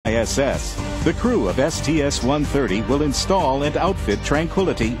ISS, the crew of STS-130 will install and outfit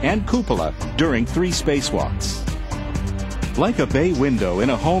Tranquility and Cupola during 3 spacewalks. Like a bay window in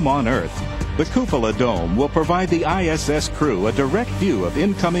a home on Earth, the Cupola dome will provide the ISS crew a direct view of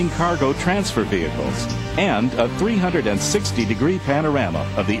incoming cargo transfer vehicles and a 360-degree panorama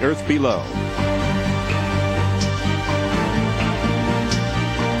of the Earth below.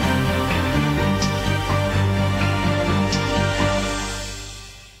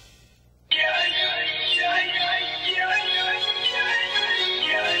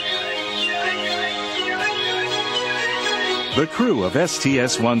 The crew of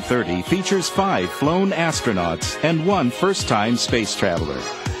STS-130 features 5 flown astronauts and 1 first-time space traveler.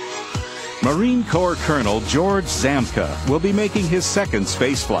 Marine Corps Colonel George Zamka will be making his 2nd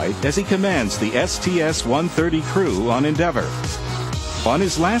spaceflight as he commands the STS-130 crew on Endeavour. On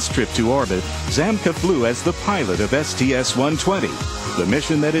his last trip to orbit, Zamka flew as the pilot of STS-120, the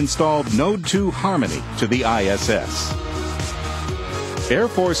mission that installed Node 2 Harmony to the ISS. Air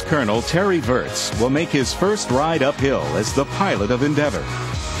Force Colonel Terry Virts will make his first ride uphill as the pilot of Endeavour.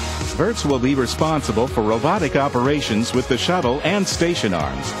 Virts will be responsible for robotic operations with the shuttle and station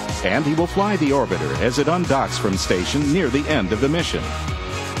arms, and he will fly the orbiter as it undocks from station near the end of the mission.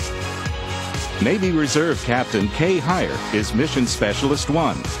 Navy Reserve Captain Kay Heyer is Mission Specialist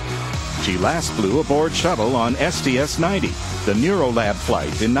 1. She last flew aboard shuttle on STS-90, the Neurolab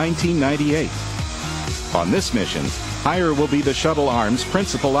flight in 1998. On this mission, Heyer will be the shuttle arm's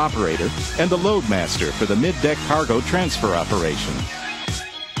principal operator and the loadmaster for the mid-deck cargo transfer operation.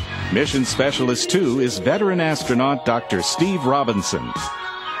 Mission Specialist 2 is veteran astronaut Dr. Steve Robinson.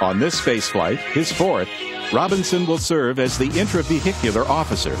 On this spaceflight, his 4th, Robinson will serve as the intravehicular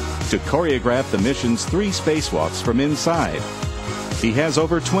officer to choreograph the mission's 3 spacewalks from inside. He has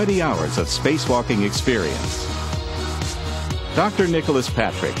over 20 hours of spacewalking experience. Dr. Nicholas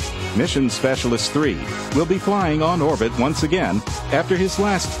Patrick, Mission Specialist 3, will be flying on orbit once again after his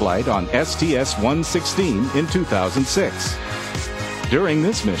last flight on STS-116 in 2006. During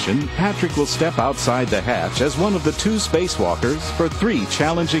this mission, Patrick will step outside the hatch as one of the 2 spacewalkers for 3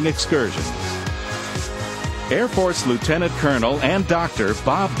 challenging excursions. Air Force Lieutenant Colonel and Dr.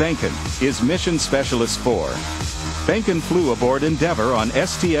 Bob Benken is Mission Specialist 4. Benken flew aboard Endeavour on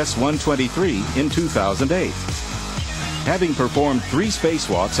STS-123 in 2008. Having performed 3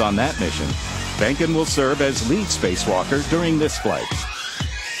 spacewalks on that mission, Benken will serve as lead spacewalker during this flight.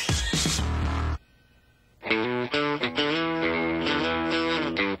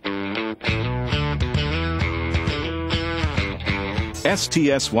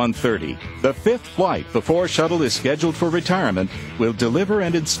 STS-130, the 5th flight before shuttle is scheduled for retirement, will deliver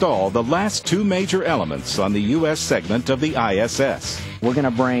and install the last 2 major elements on the U.S. segment of the ISS. We're going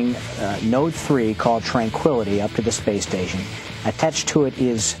to bring Node 3, called Tranquility, up to the space station. Attached to it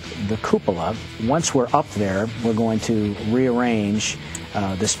is the cupola. Once we're up there, we're going to rearrange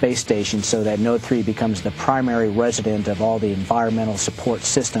the space station so that Node 3 becomes the primary resident of all the environmental support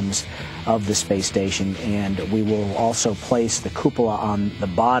systems of the space station, and we will also place the cupola on the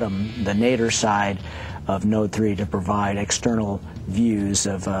bottom, the nadir side of Node 3, to provide external views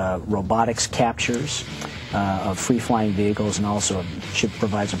of robotics captures, of free-flying vehicles, and also should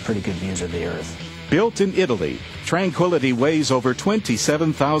provide some pretty good views of the Earth. Built in Italy, Tranquility weighs over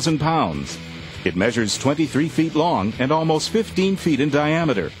 27,000 pounds. It measures 23 feet long and almost 15 feet in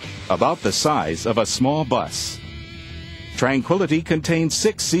diameter, about the size of a small bus. Tranquility contains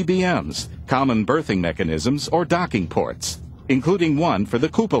 6 CBMs, common berthing mechanisms or docking ports, including one for the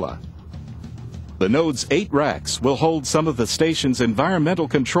cupola. The node's 8 racks will hold some of the station's environmental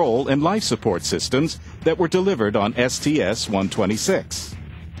control and life support systems that were delivered on STS-126.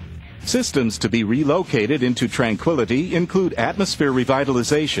 Systems to be relocated into Tranquility include atmosphere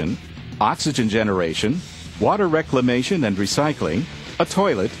revitalization, oxygen generation, water reclamation and recycling, a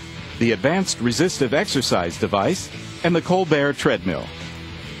toilet, the advanced resistive exercise device, and the Colbert treadmill.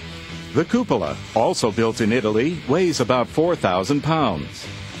 The cupola, also built in Italy, weighs about 4,000 pounds.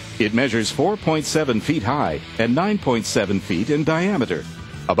 It measures 4.7 feet high and 9.7 feet in diameter,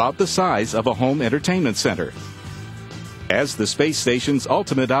 about the size of a home entertainment center. As the space station's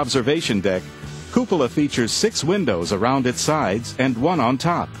ultimate observation deck, cupola features 6 windows around its sides and 1 on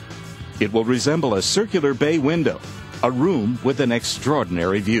top. It will resemble a circular bay window, a room with an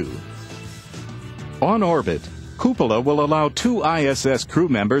extraordinary view. On orbit, cupola will allow 2 ISS crew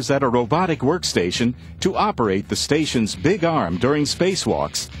members at a robotic workstation to operate the station's big arm during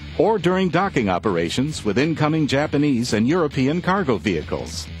spacewalks or during docking operations with incoming Japanese and European cargo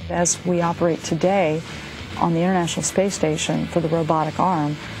vehicles. As we operate today, on the International Space Station for the robotic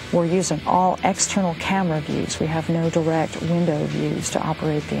arm, we're using all external camera views. We have no direct window views to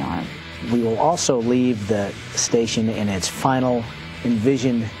operate the arm. We will also leave the station in its final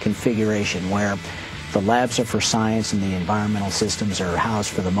envisioned configuration, where the labs are for science and the environmental systems are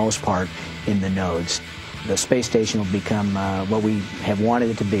housed for the most part in the nodes. The space station will become what we have wanted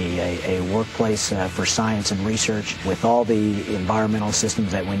it to be, a workplace for science and research with all the environmental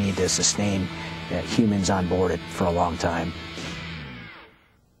systems that we need to sustain humans on board it for a long time.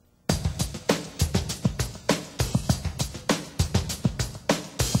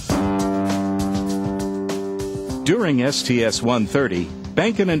 During STS-130,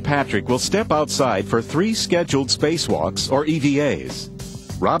 Benken and Patrick will step outside for 3 scheduled spacewalks, or EVAs.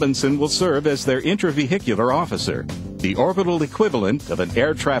 Robinson will serve as their intravehicular officer, the orbital equivalent of an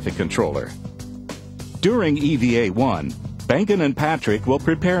air traffic controller. During EVA 1, Benken and Patrick will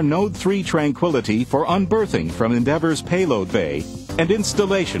prepare Node 3 Tranquility for unberthing from Endeavour's payload bay and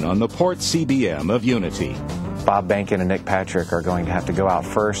installation on the port CBM of Unity. Bob Benken and Nick Patrick are going to have to go out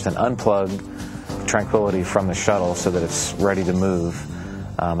first and unplug Tranquility from the shuttle so that it's ready to move.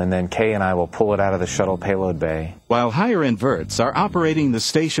 And then Kay and I will pull it out of the shuttle payload bay. While higher inverts are operating the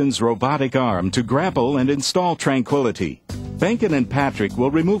station's robotic arm to grapple and install Tranquility, Benken and Patrick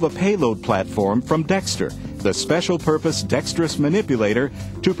will remove a payload platform from Dexter, the special-purpose dexterous manipulator,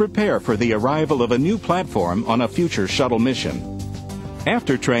 to prepare for the arrival of a new platform on a future shuttle mission.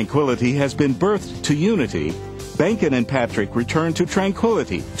 After Tranquility has been berthed to Unity, Benken and Patrick return to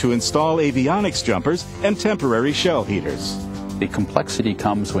Tranquility to install avionics jumpers and temporary shell heaters. The complexity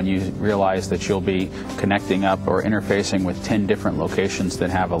comes when you realize that you'll be connecting up or interfacing with 10 different locations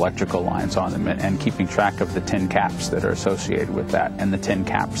that have electrical lines on them, and keeping track of the 10 caps that are associated with that, and the 10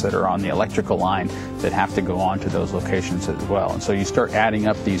 caps that are on the electrical line that have to go on to those locations as well. And so you start adding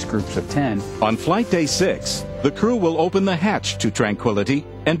up these groups of 10. On flight day 6, the crew will open the hatch to Tranquility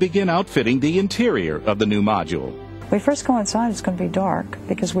and begin outfitting the interior of the new module. When we first go inside, it's going to be dark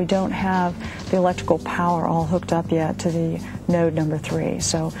because we don't have the electrical power all hooked up yet to the node number 3.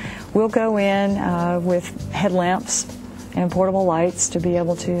 So we'll go in with headlamps and portable lights to be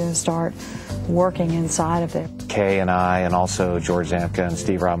able to start working inside of there. Kay and I, and also George Zamka and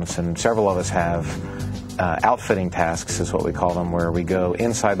Steve Robinson, several of us have outfitting tasks, is what we call them, where we go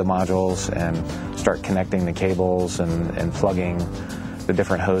inside the modules and start connecting the cables and plugging the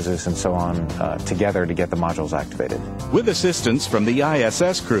different hoses and so on together to get the modules activated. With assistance from the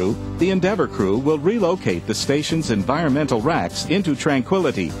ISS crew, the Endeavour crew will relocate the station's environmental racks into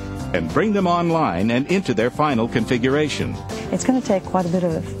Tranquility and bring them online and into their final configuration. It's going to take quite a bit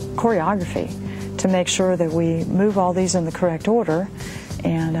of choreography to make sure that we move all these in the correct order,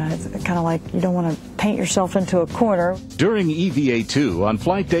 and it's kind of like you don't want to paint yourself into a corner. During EVA 2 on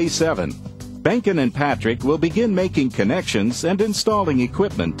flight day 7, Benken and Patrick will begin making connections and installing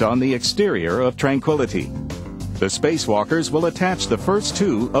equipment on the exterior of Tranquility. The spacewalkers will attach the first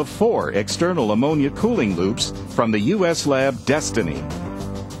 2 of 4 external ammonia cooling loops from the U.S. lab Destiny.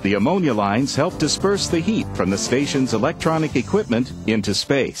 The ammonia lines help disperse the heat from the station's electronic equipment into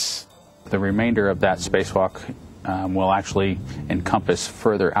space. The remainder of that spacewalk will actually encompass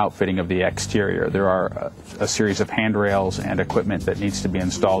further outfitting of the exterior. There are a series of handrails and equipment that needs to be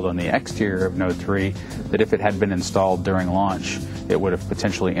installed on the exterior of Node 3 that if it had been installed during launch, it would have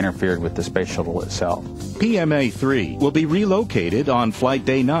potentially interfered with the space shuttle itself. PMA 3 will be relocated on flight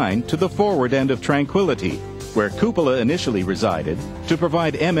day 9 to the forward end of Tranquility, where Cupola initially resided, to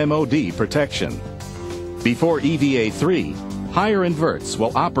provide MMOD protection. Before EVA 3, higher inverts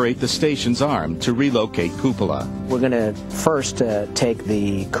will operate the station's arm to relocate Cupola. We're going to first take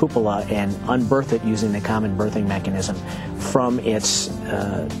the Cupola and unberth it using the common berthing mechanism from its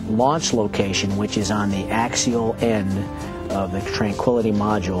launch location, which is on the axial end of the Tranquility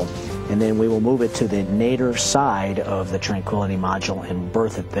module, and then we will move it to the nadir side of the Tranquility module and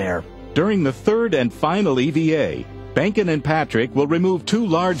berth it there. During the 3rd and final EVA, Benken and Patrick will remove 2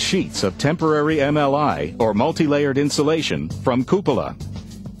 large sheets of temporary MLI, or multi-layered insulation, from Cupola.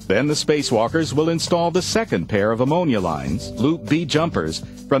 Then the spacewalkers will install the 2nd pair of ammonia lines, Loop B jumpers,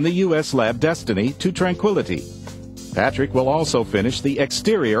 from the U.S. lab Destiny to Tranquility. Patrick will also finish the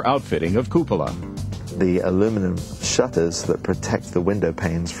exterior outfitting of Cupola. The aluminum shutters that protect the window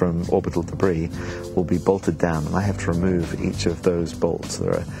panes from orbital debris will be bolted down, and I have to remove each of those bolts.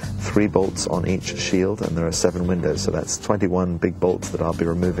 There are 3 bolts on each shield, and there are 7 windows, so that's 21 big bolts that I'll be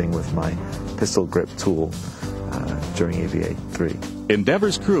removing with my pistol grip tool during EVA 3.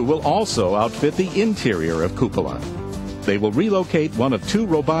 Endeavour's crew will also outfit the interior of Cupola. They will relocate one of 2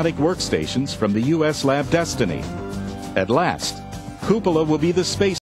 robotic workstations from the U.S. lab Destiny. At last, Cupola will be the space